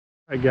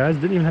Alright guys,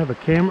 didn't even have a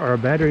camera or a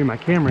battery in my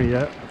camera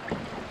yet.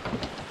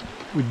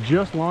 We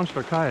just launched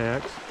our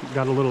kayaks.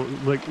 Got a little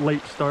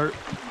late start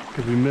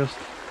because we missed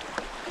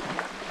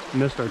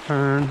our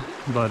turn,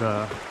 but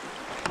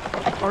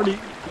already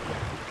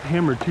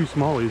hammered 2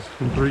 smallies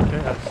in 3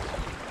 casts.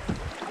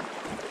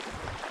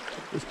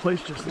 This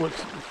place just looks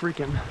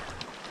freaking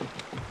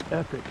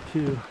epic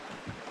too.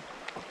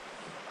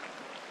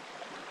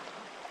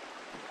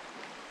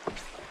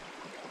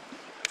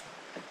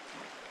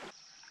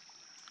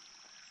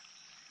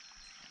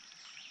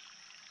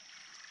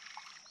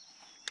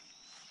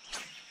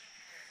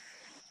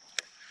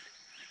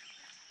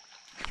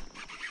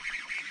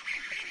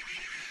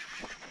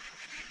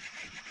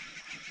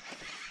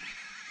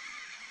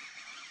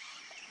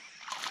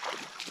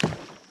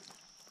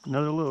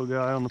 Another little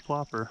guy on the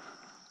plopper.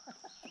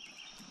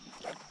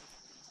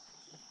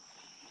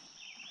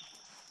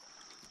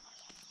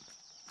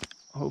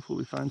 Hopefully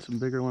we find some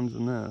bigger ones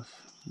than this.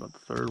 About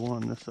the 3rd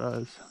one this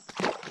size.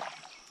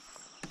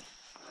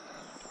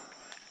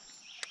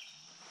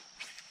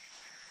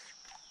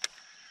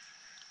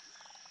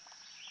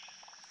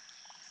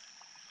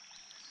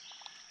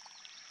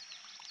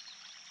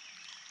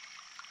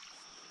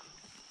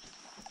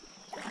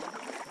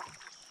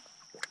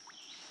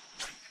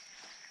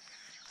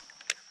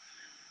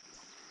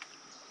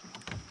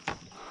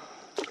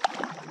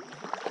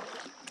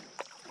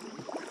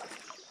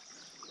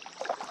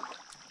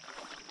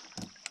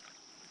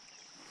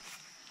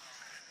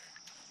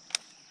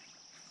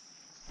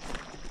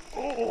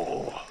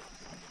 Oh!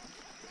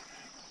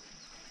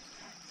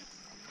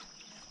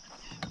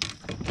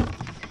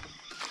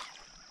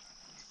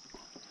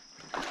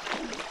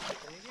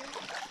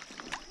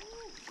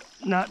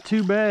 Not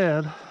too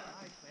bad.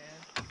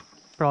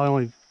 Probably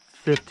only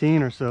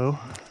 15 or so.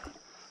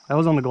 That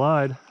was on the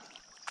glide.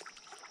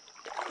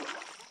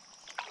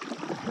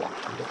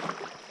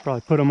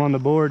 Probably put them on the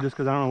board just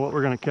because I don't know what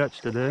we're going to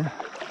catch today.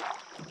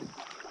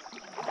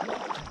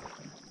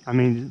 I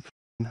mean,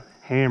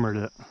 hammered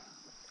it.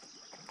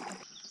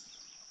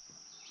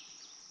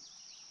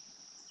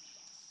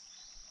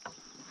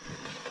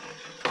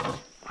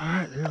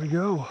 Alright, there we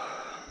go.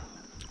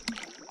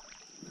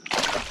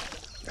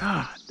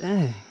 God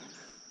dang.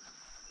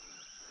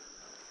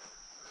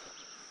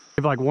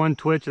 Give like one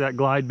twitch of that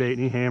glide bait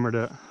and he hammered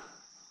it.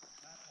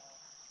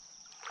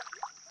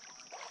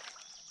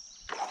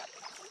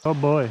 Oh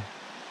boy.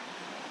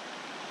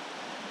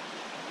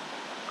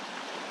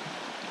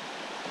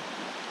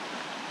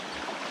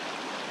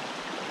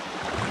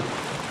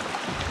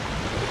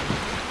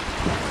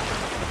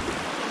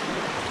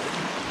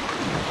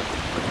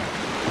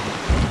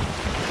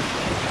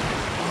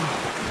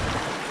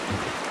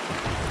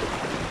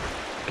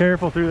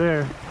 Careful through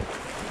there.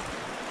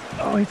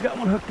 Oh, he's got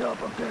one hooked up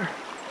there.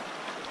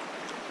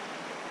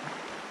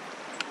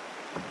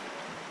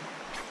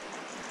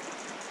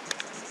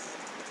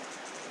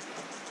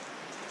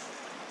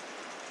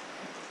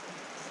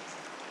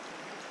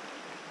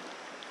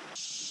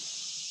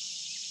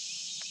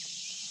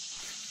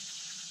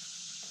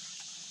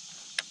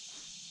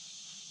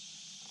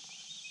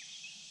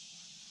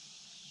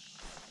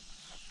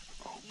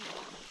 Oh,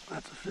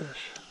 that's a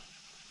fish.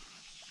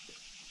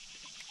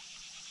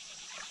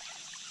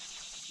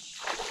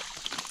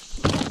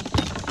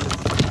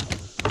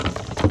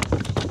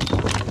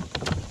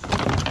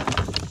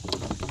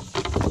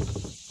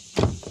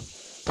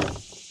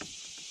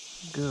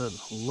 Good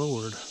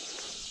Lord.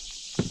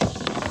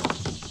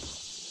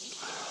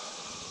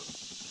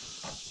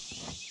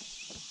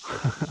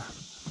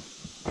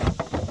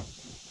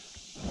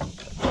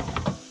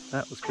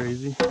 That was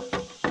crazy.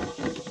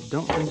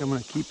 Don't think I'm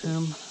going to keep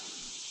him.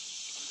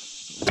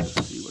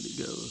 Let's see what he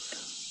goes.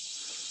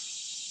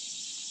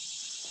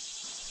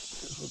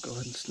 We'll go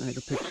ahead and snag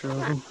a picture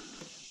of him.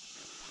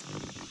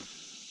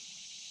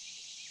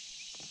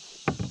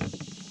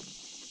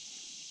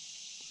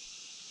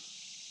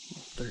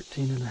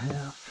 $13.5.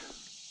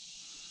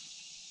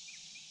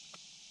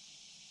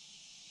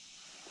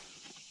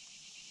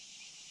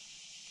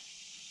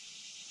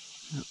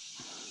 Yep.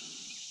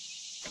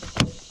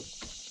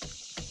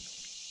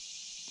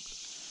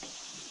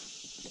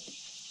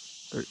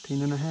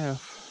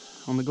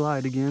 $13.5 on the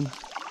glide again.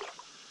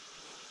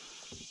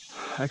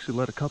 I actually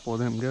let a couple of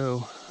them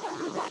go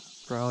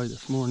probably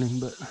this morning,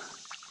 but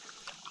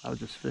I was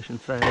just fishing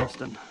fast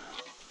and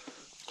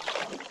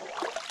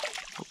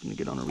hoping to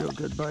get on a real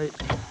good bite.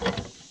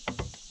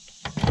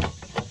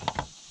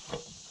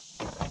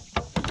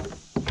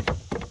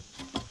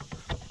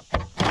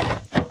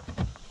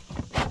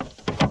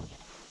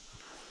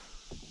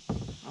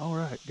 All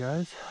right,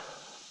 guys,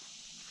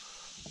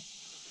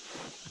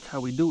 that's how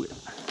we do it.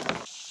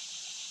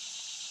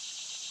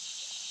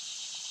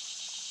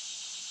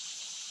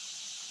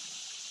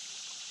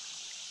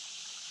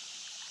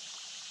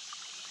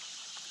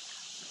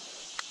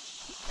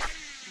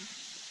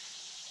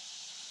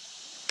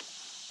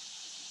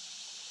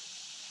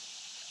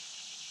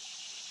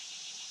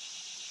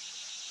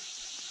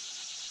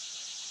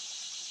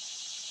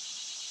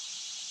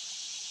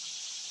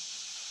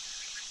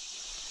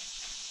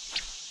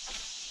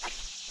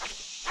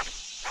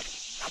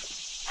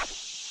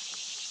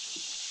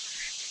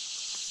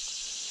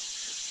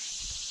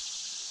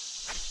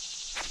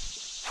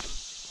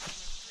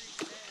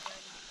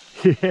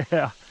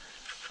 Yeah.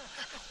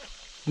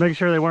 Making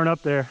sure they weren't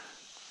up there.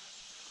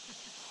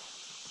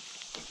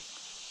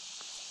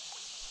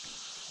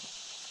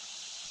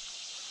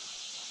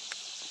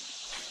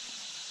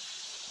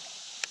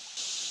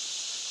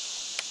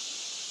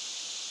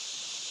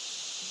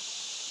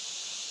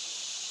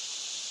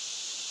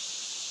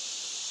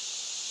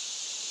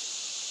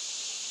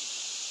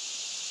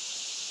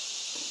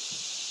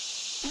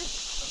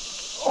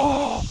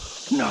 Oh,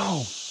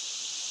 no.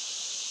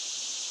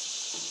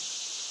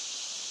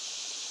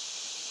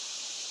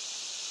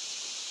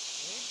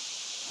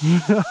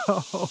 No.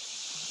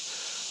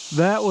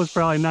 That was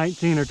probably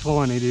 19 or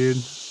 20, dude.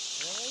 Really?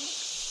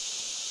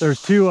 There's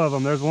two of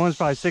them. There's one's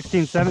probably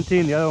 16,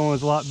 17. The other one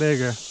was a lot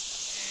bigger.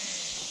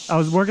 I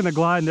was working the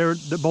glide and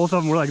both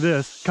of them were like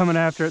this, coming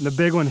after it, and the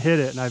big one hit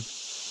it, and I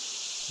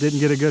didn't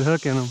get a good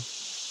hook in them.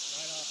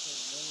 Right off the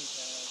lily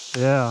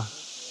pad. Yeah.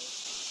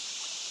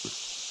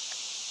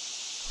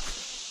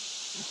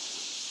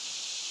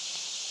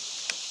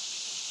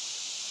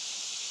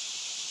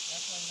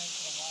 Definitely makes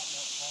it a lot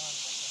more fun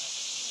looking at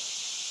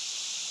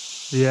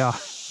the reel. Yeah.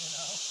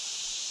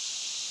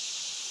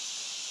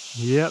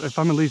 You know? Yeah, if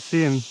I'm at least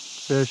seeing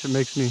fish, it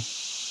makes me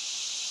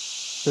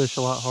fish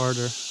a lot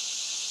harder.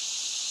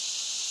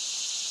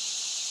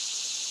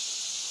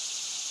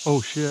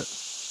 Oh shit.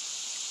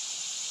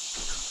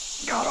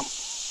 Got him.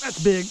 That's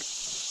big.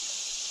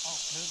 Oh,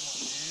 good one,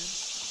 dude.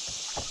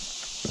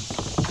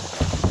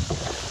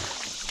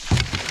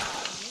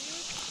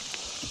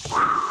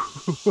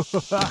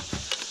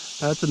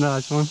 That's a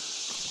nice one.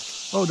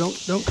 Oh,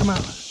 don't come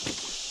out.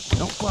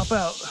 Don't flop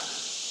out.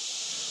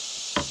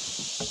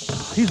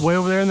 He's way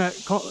over there in that,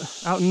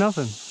 out in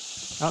nothing.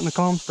 Out in the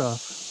calm stuff.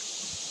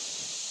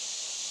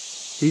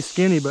 He's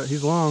skinny, but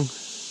he's long.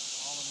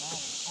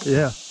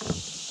 Yeah.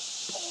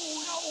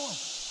 Oh, that one.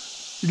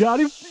 You got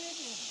him?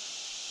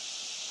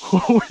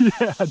 Oh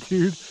yeah,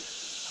 dude.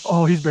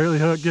 Oh, he's barely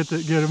hooked. Get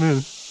him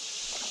in.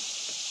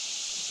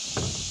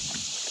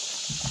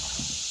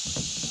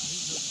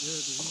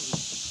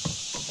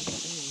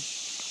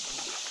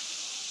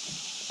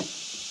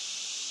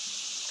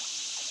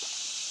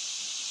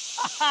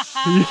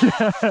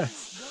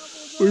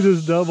 Yes. We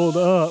just doubled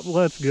up.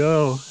 Let's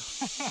go.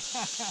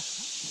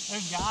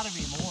 There's got to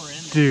be more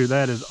in there. Dude,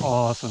 that is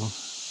awesome.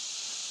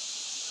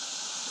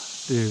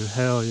 Dude,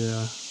 hell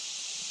yeah.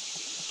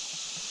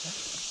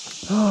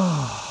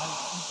 Oh.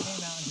 He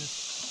came out and just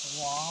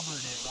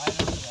slobbered it right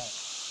over that.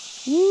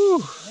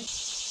 Woo.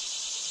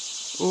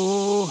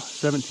 Oh,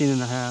 17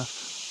 and a half.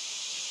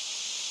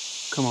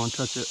 Come on,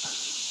 touch it.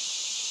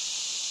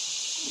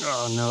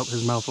 Oh, nope,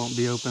 his mouth won't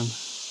be open.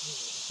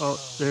 Oh,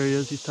 there he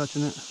is. He's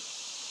touching it.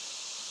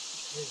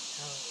 His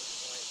tongue is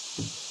like...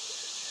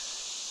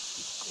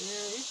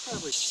 Yeah, he's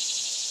probably...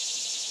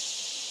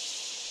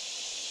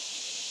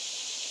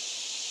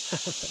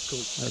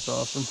 Cool. That's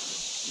awesome.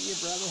 See you,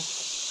 brother.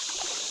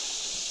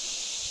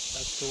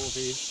 That's cool,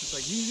 dude. He's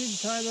like, you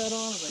didn't tie that on?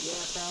 I was like, yeah,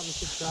 I probably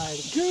should try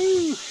it.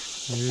 Go!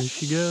 There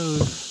she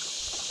goes.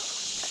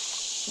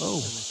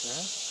 Oh. I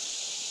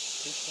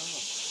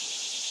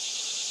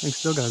think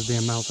still got his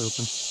damn mouth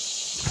open.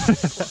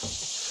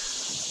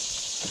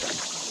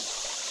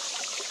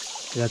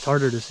 Yeah, it's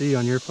harder to see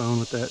on your phone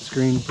with that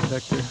screen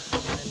protector.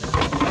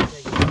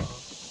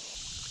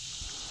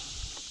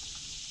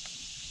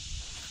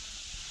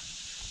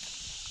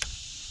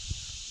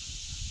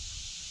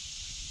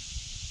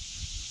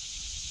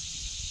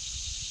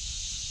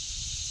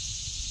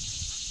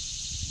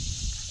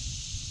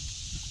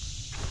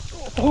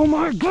 Oh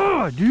my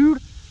god, dude!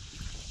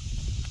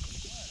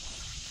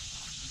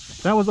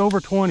 That was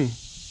over 20.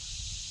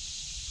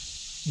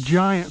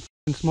 Giant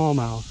f***ing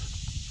smallmouth.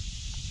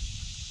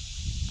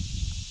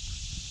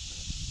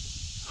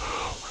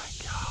 Oh my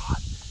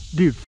god.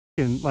 Dude,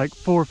 f***ing like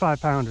 4 or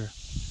 5 pounder.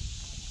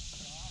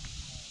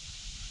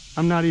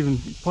 I'm not even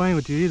playing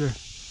with you either.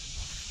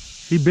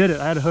 He bit it.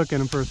 I had a hook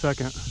in him for a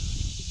second.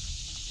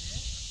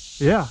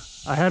 Yeah,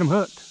 I had him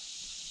hooked.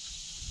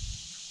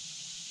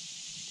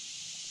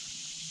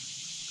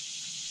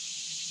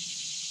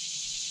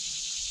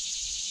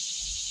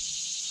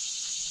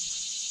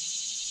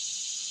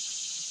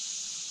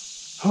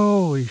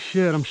 Holy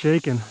shit, I'm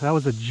shaking. That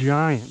was a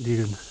giant,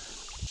 dude.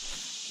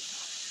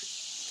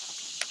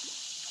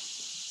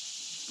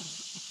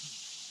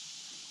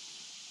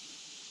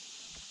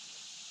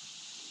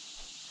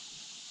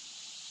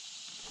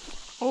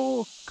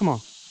 Oh, come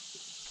on.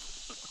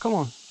 Come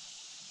on.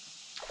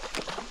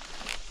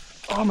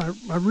 Oh,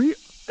 my reel,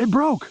 it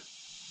broke.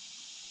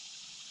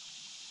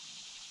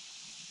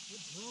 It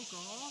broke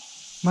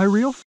off? My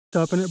reel f***ed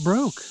up and it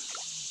broke.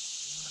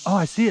 Oh,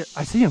 I see it.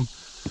 I see him.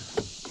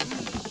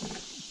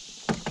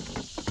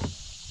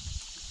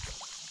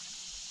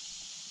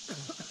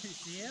 You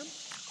see him?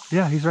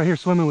 Yeah, he's right here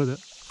swimming with it.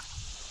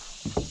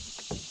 Oh my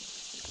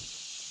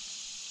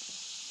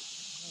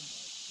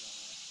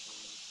gosh,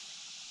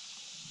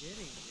 dude. Get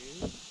him,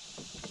 dude.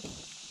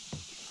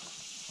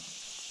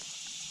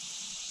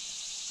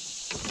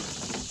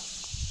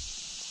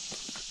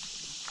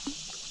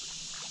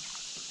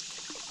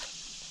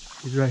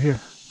 He's right here.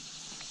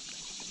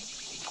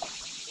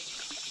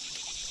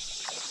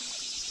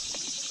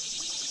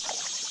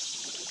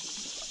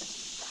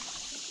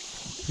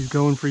 He's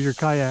going for your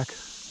kayak.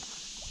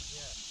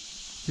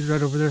 He's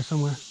right over there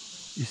somewhere.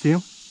 You see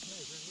him? Yeah,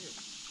 he's right here.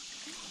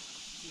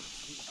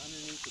 He's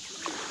underneath the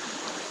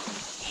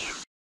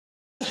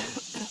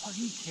tree. Are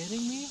you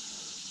kidding me?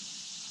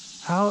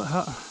 How?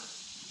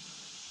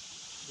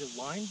 Did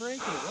line break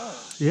or what?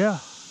 Yeah.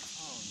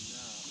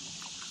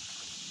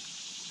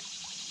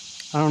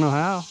 Oh I don't know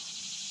how.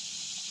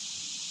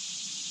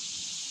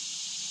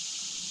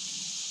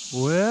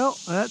 Well,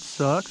 that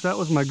sucks. That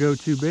was my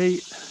go-to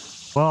bait.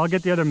 Well, I'll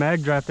get the other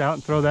mag draft out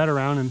and throw that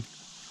around, and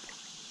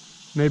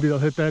maybe they'll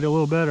hit that a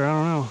little better. I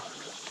don't know.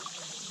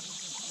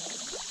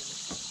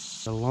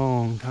 A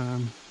long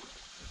time.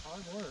 It's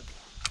hard work.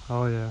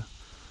 Oh yeah.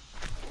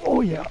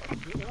 Oh yeah.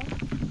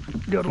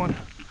 Good one.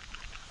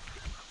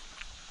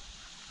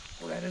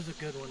 Well, that is a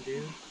good one,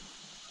 dude.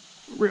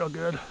 Real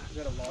good. Is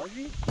that a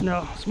largie?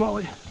 No,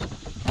 smallie.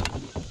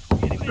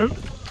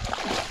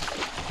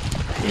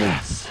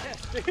 Yes.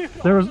 Dude,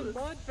 There was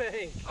mud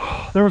bank.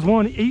 there was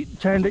one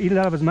trying to eat it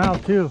out of his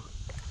mouth too.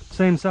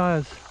 Same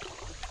size.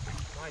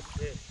 Nice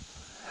fish.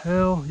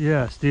 Hell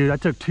yes, dude. I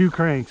took 2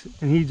 cranks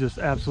and he just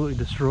absolutely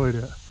destroyed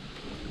it.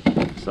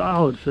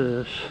 Solid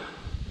fish.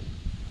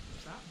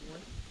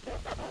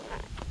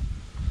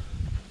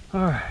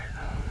 All right,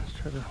 let's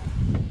try to.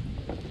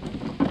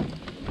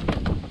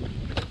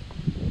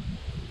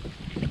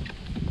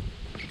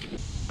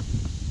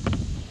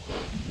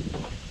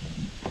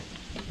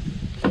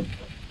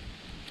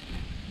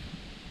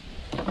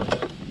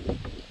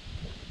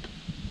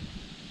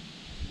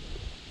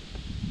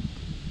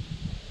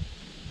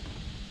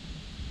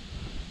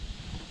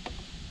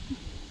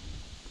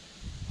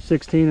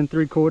 16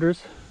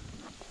 3/4.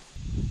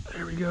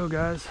 There we go,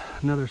 guys.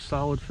 Another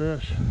solid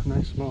fish.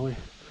 Nice smallie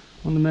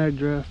on the mag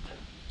draft.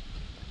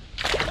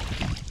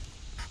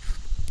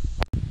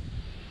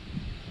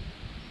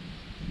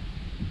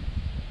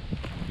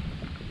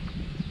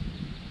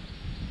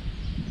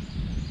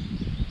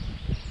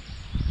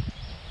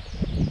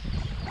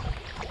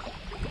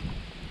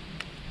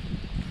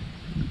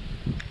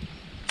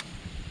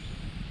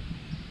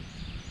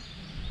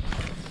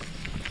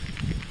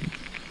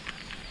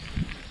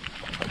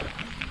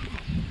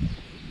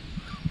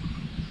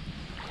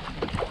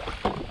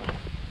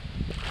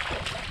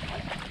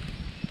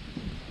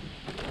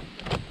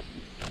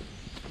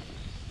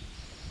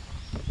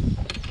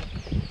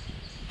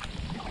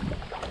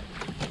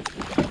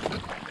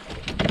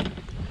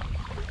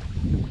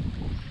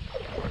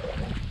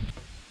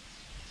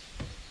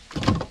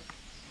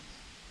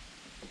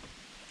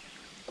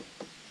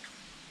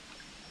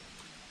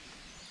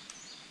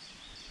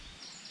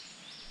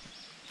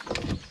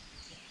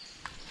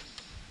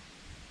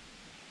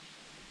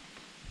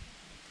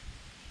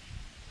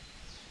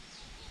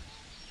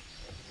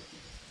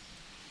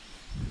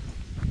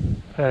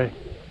 Hey,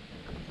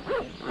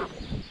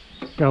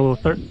 got a little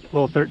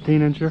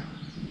 13-incher.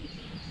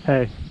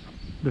 Hey,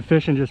 the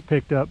fishing just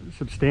picked up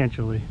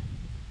substantially,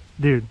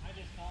 dude. I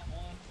just caught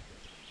one.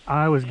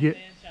 I was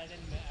getting I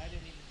didn't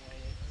even weigh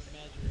it or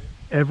measure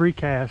it. every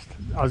cast.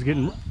 I was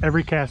getting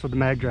every cast with the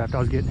mag draft. I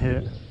was getting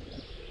hit.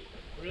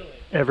 Really?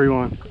 Every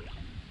one.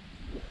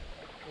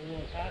 We're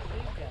going past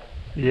these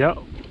guys. Yep.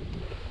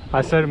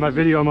 I said in my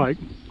video, I'm like,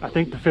 I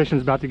think the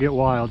fishing's about to get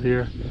wild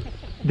here.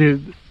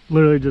 Dude,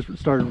 literally just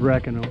started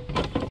wrecking them.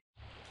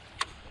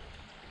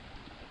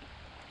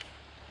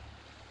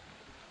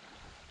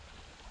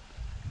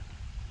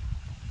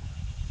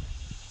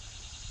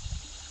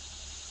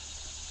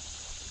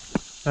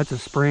 That's a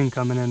spring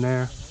coming in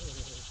there.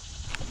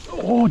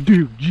 Oh,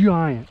 dude,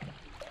 giant.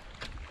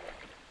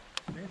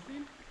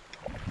 Missing?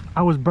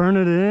 I was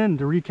burning it in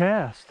to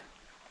recast.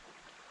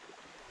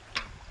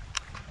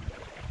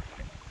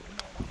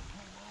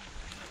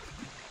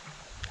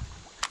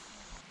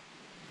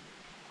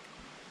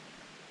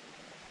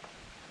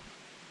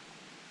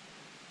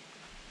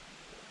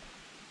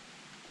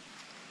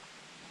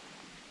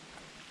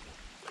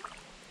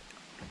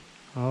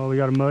 Oh, we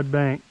got a mud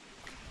bank.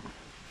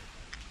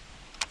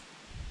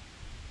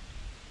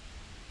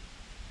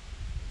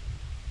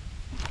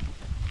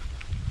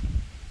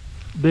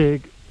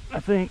 Big, I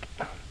think.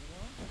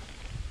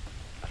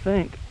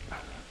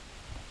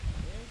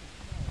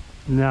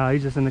 No,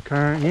 he's just in the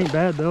current. He ain't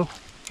bad though.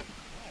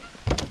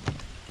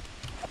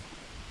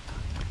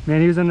 Man,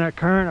 he was in that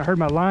current. I heard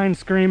my line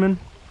screaming.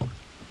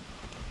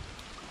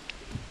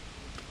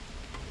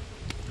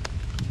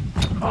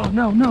 Oh,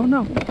 no, no,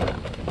 no.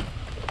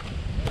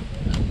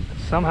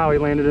 Somehow he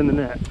landed in the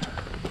net.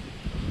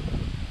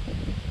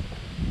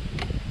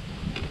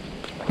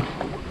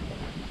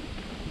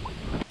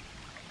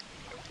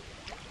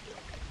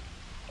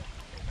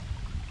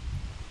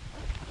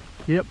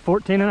 Yep,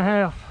 14 and a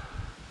half.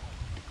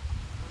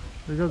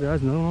 There you go,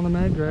 guys. Another one on the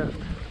mag draft.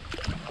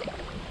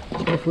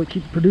 Hopefully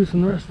keep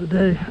producing the rest of the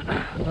day.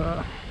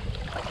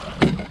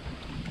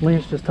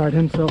 Lance just tied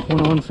himself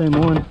one on, same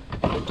one.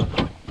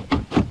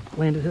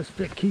 Landed his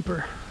 5th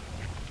keeper.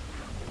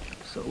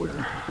 So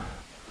we're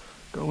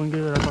going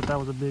good. I thought that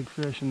was a big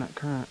fish in that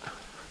current.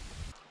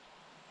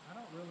 I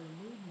don't really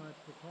need much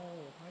to call.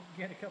 If I could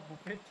get a couple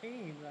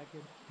 15s, I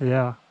could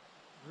Yeah.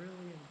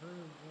 really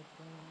improve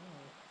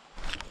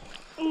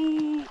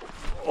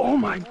Oh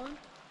my.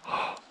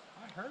 I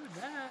heard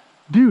that.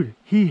 Dude,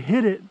 he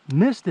hit it,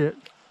 missed it,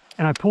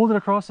 and I pulled it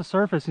across the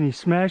surface and he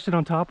smashed it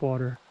on top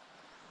water.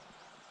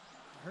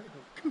 I heard it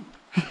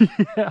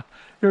go. Yeah,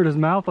 heard his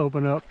mouth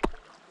open up.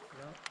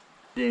 Yep.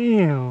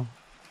 Damn.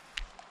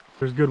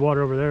 There's good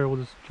water over there.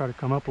 We'll just try to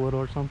come up a little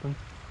or something.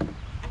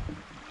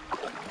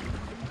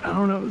 I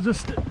don't know, it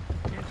just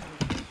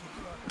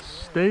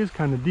stays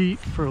kind of deep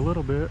for a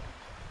little bit.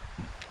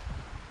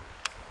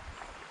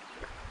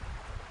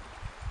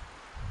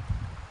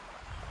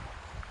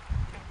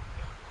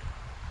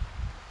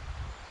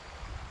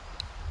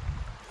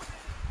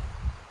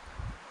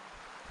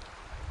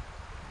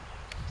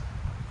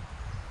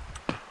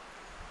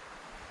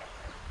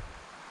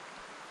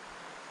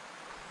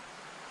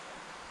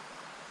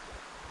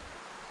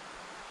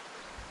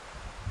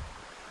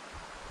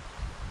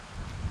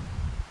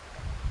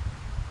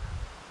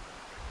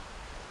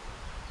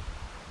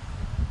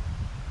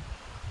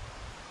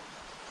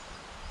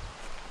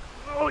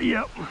 Oh,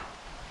 yep.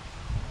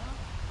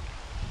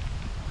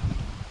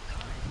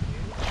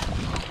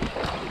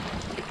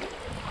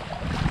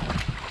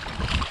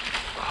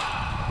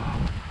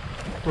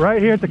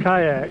 Right here at the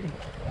kayak.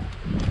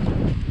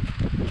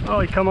 Oh,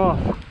 he come off.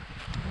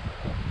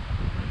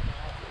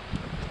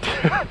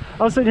 I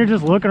was sitting here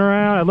just looking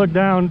around. I looked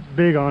down,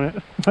 big on it.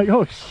 Like,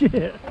 oh shit.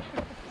 That's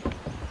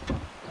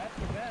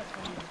the best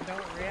when you just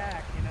don't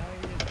react, you know?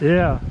 You just,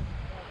 Yeah.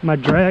 My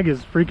drag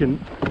is freaking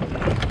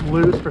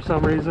loose for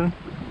some reason.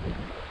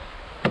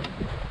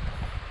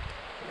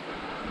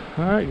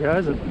 Alright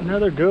guys,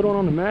 another good one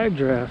on the mag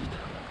draft.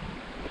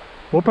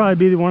 We'll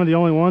probably be one of the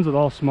only ones with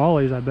all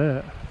smallies, I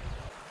bet.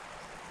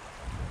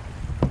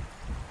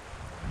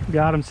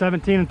 Got him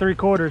 17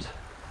 3/4.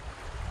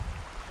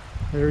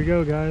 There we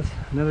go guys,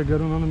 another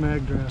good one on the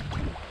mag draft.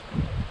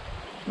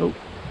 Oh.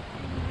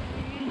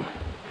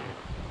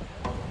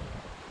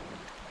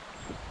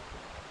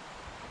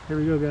 Here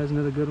we go guys,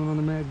 another good one on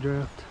the mag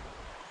draft.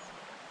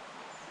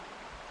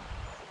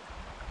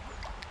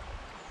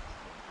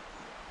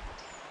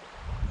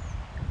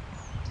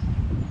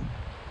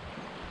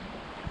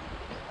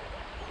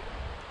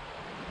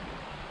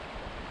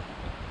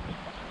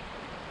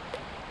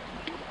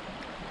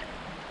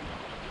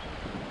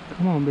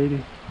 Come on,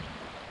 baby.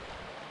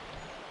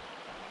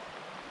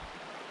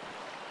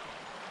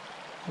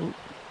 Oh.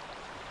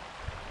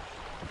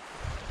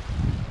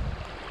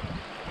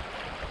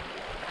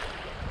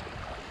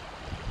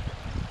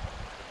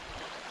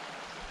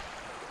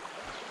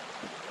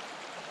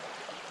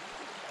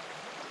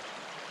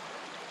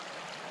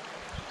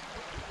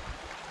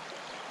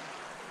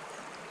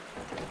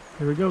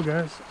 Here we go,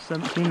 guys.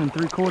 17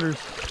 3/4.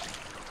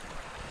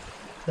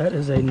 That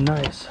is a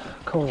nice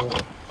coal.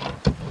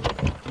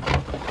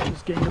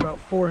 Just gained about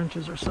 4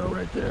 inches or so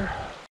right there.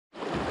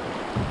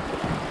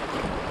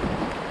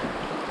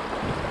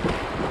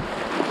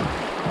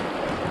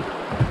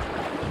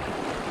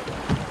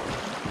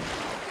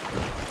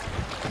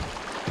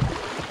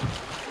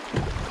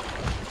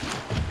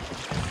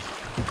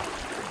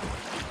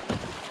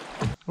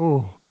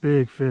 Oh,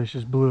 big fish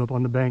just blew up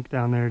on the bank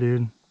down there,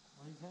 dude.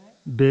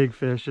 Big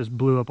fish just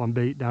blew up on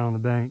bait down on the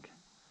bank.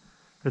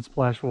 It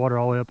splashed water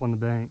all the way up on the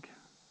bank.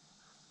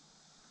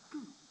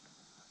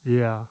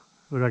 Yeah,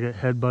 looked like it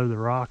headbutted the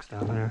rocks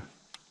down there.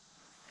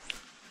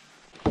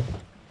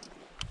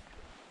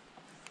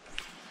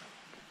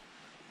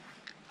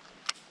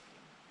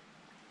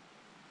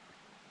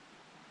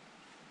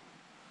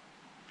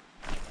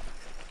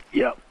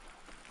 Yep.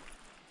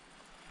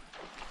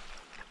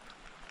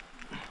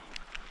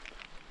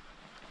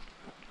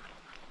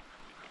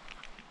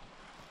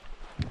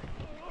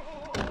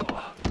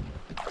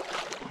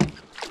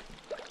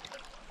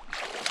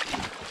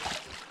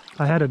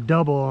 I had a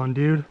double on,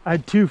 dude. I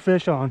had 2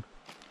 fish on.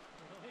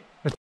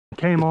 It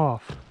came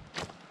off.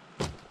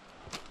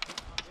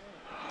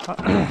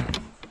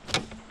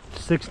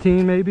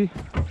 16 maybe.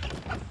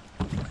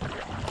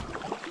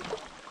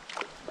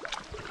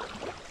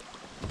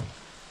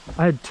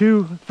 I had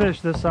 2 fish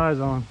this size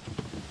on.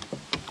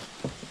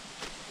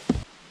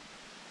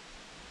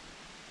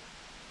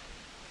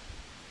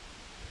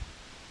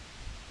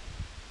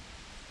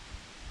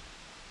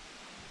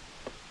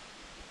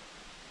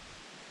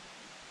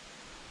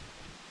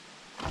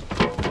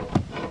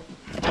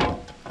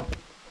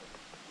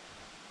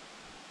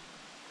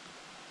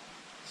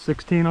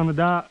 $16 on the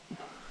dot.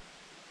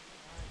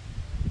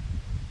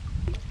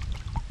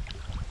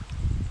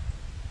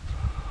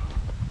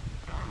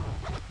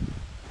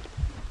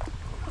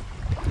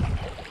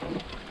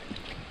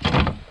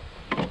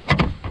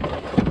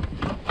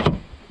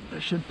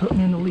 That should put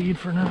me in the lead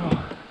for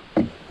now.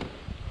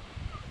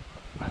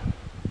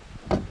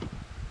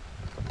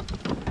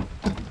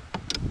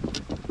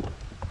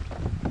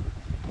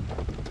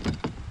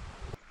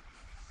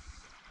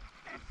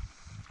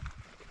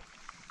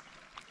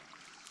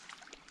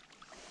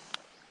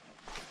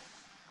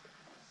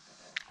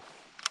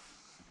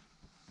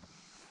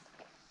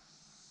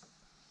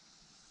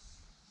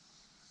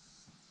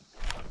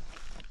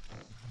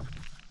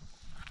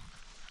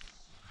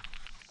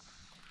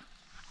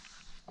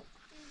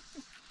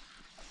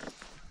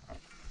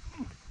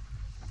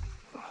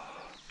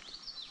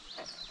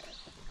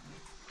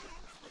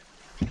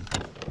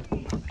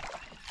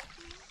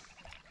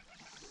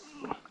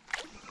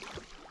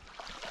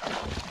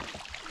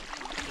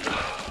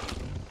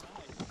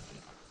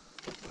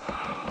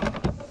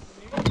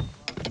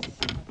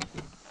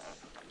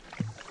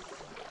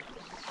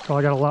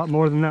 Probably got a lot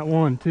more than that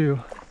one too.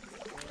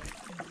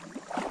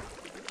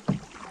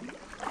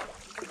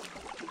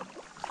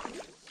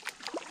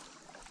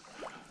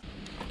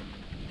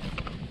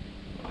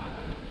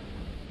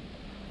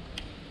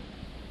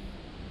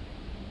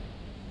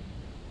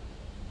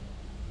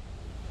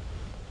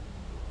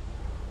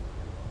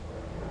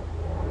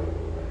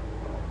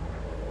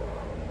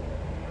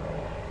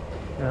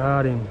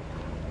 Got him.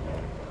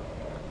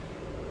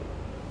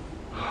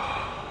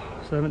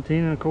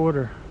 17 and a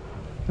quarter.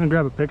 I'm gonna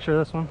grab a picture of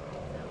this one.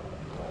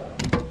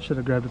 Should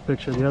have grabbed a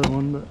picture of the other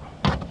one, but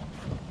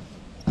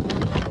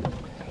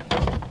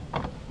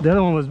the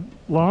other one was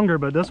longer,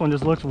 but this one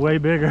just looks way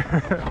bigger.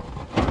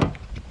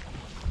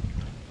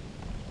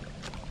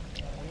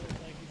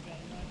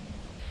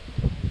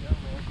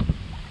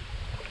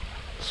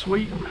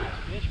 Sweet.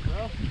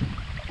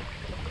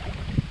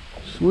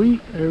 Sweet.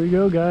 There we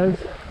go, guys.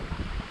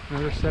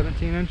 Another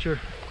 17 incher.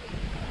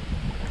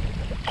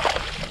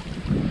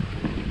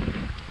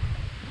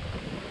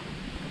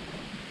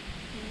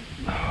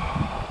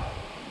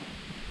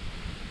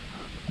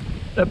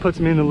 That puts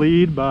me in the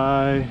lead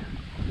by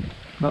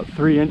about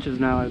 3 inches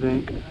now, I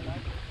think.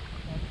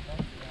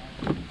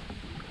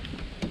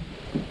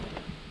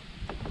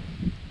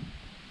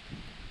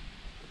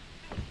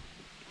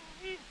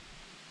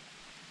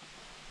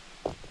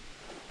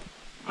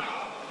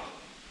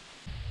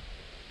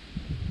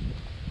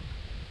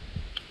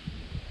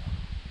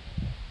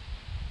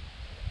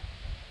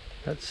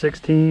 That's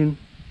 16.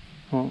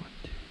 Oh, 1, 2,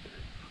 3,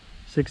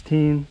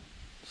 16.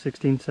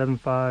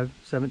 16.75,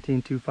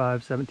 17.25,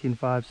 17.5,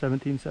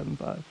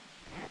 17.75.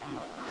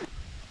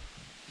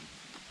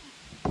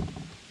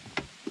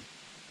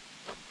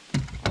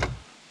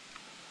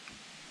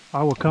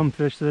 I will come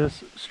fish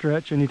this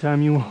stretch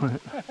anytime you want.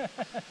 I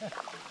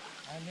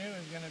knew it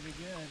was going to be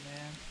good,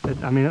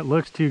 man. I mean, it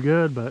looks too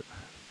good, but... It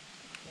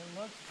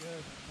looks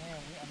good. Man,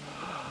 I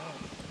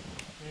mean,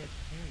 fish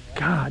too.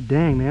 God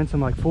dang, man, some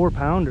like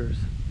 4-pounders.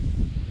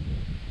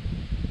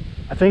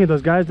 I think if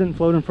those guys didn't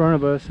float in front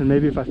of us, and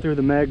maybe if I threw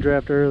the mag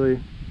draft early,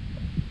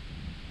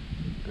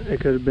 it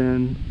could have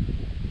been.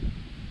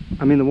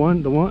 I mean, the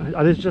one.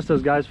 It's just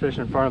those guys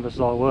fishing in front of us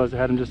is all it was. It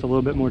had them just a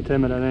little bit more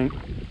timid, I think.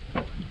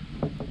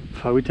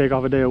 So we take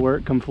off a day of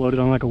work, come float it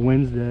on like a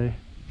Wednesday.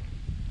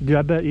 Dude,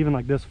 I bet even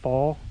like this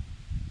fall,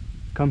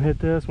 come hit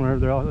this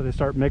whenever they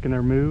start making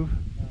their move.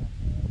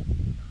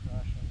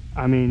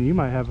 I mean, you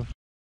might have a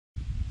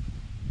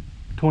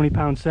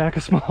 20-pound sack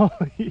of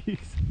smallies.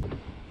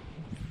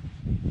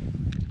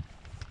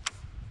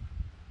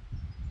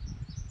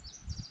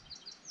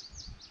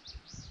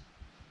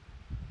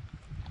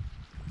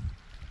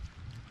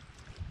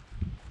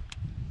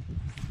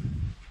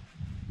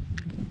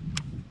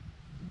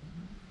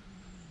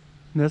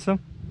 Miss him?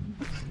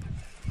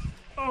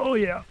 Oh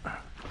yeah.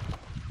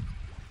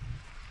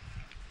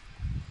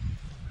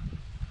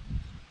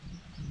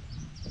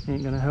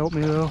 Ain't gonna help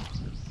me though.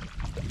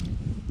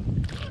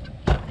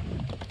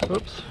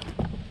 Oops.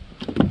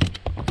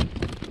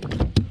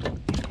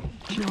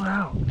 Chill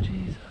out,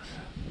 Jesus.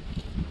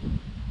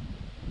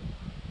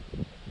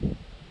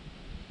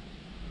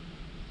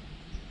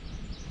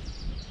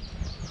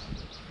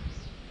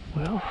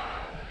 Well,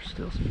 there's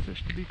still some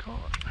fish to be caught.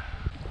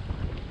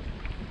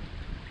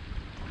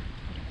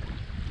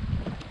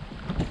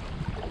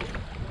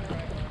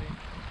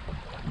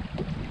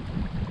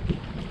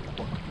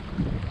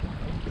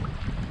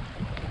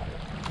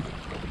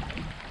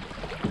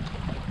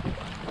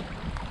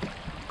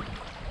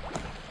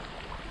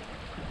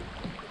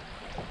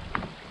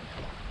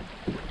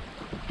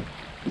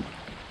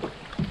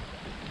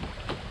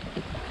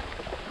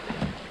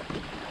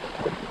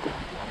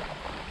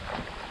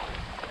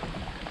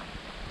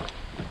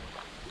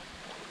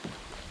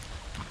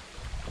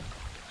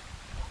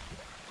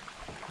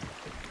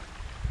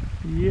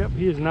 Yep,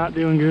 he is not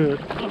doing good.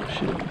 Oh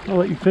shit. I'll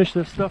let you fish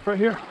this stuff right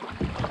here.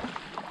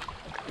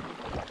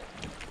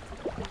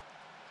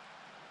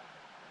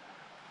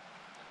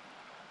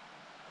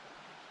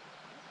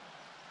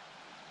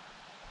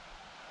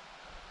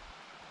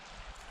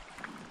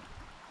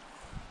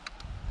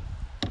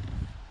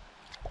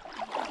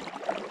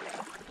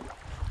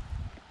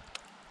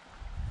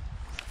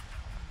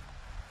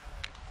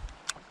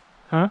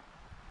 Huh?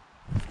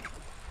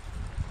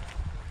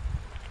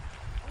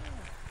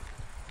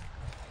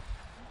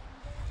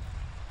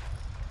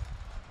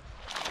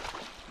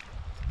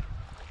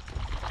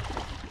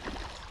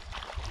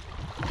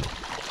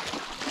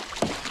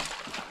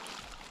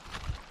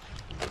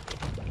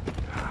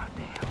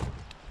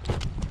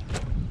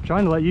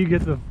 Trying to let you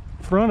get the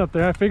front up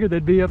there. I figured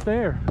they'd be up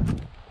there.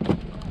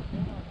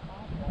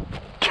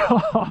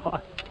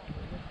 God.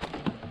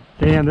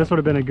 Damn, this would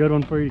have been a good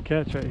one for you to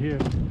catch right here.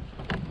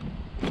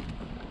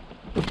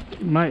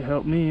 It might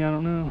help me, I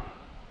don't know.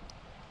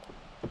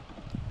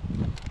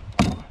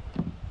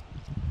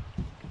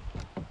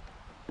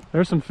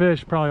 There's some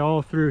fish probably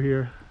all through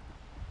here.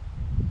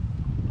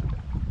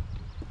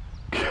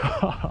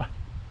 God.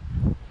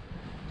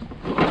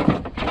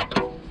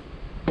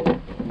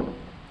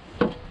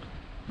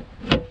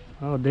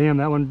 Oh damn,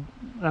 that one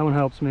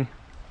helps me.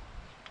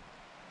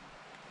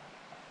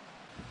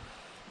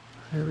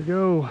 There we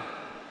go.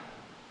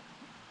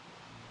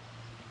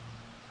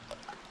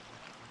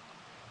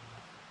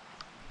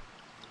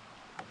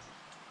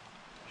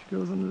 She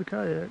goes under the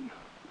kayak.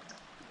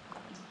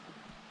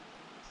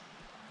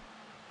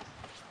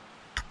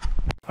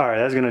 Alright,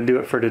 that's going to do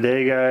it for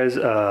today, guys.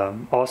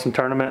 Awesome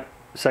tournament.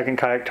 Second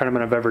kayak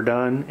tournament I've ever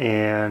done,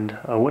 and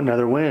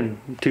another win,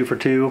 2 for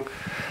 2.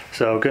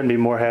 So couldn't be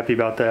more happy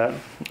about that,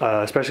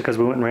 especially because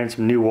we went and ran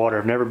some new water.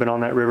 I've never been on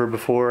that river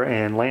before,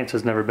 and Lance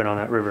has never been on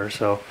that river.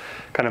 So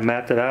kind of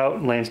mapped it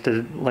out. Lance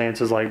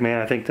is like,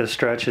 man, I think this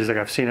stretch is like,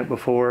 I've seen it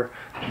before,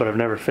 but I've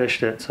never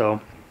fished it.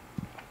 So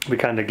we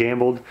kind of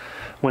gambled,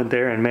 went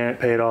there, and man, it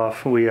paid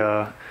off. We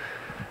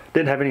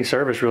didn't have any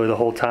service really the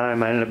whole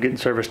time. I ended up getting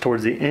service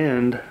towards the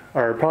end,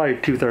 or probably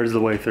 2/3 of the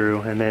way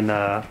through, and then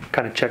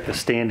kind of checked the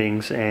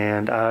standings,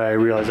 and I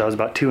realized I was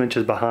about 2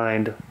 inches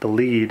behind the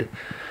lead,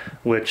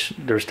 which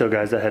there's still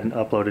guys that hadn't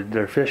uploaded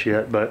their fish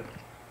yet, but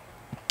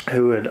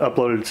who had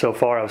uploaded so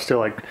far, I was still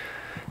like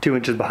 2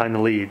 inches behind the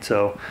lead.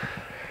 So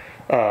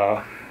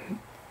kind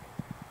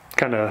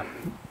of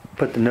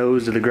put the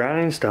nose to the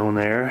grindstone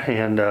there,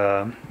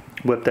 and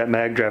whipped that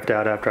mag draft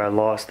out after I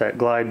lost that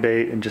glide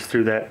bait, and just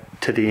threw that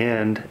to the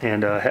end,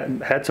 and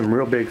had some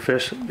real big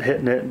fish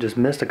hitting it. Just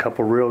missed a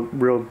couple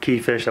real key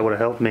fish that would have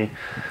helped me,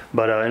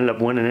 but I ended up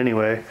winning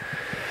anyway.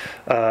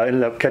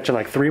 Ended up catching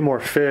like 3 more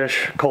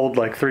fish, cold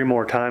like 3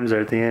 more times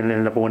there at the end, and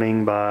ended up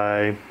winning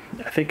by,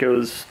 I think it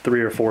was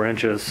 3 or 4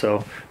 inches,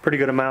 so pretty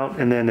good amount.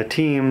 And then the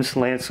teams,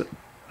 Lance,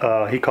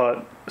 he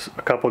caught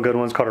a couple good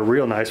ones, caught a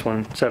real nice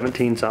one,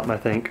 17 something I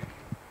think,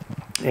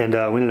 and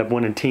we ended up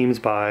winning teams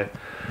by,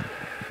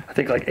 I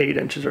think like 8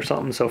 inches or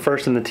something. So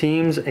first in the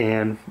teams,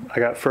 and I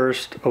got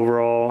first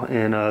overall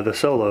in the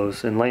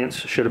solos, and Lance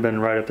should have been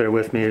right up there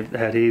with me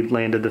had he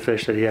landed the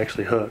fish that he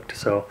actually hooked.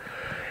 So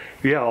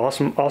yeah,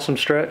 awesome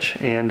stretch,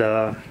 and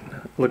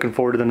looking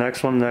forward to the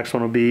next one. The next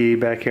one will be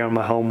back here on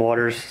my home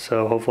waters,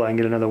 so hopefully I can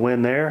get another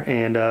win there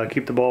and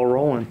keep the ball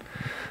rolling.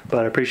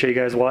 But I appreciate you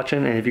guys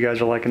watching, and if you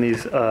guys are liking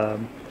these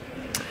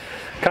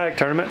kayak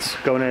tournaments,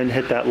 go ahead and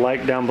hit that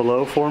like down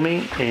below for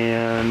me,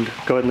 and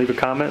go ahead and leave a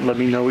comment and let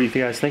me know what you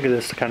guys think of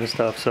this kind of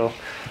stuff. So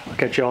I'll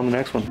catch you all on the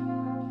next one.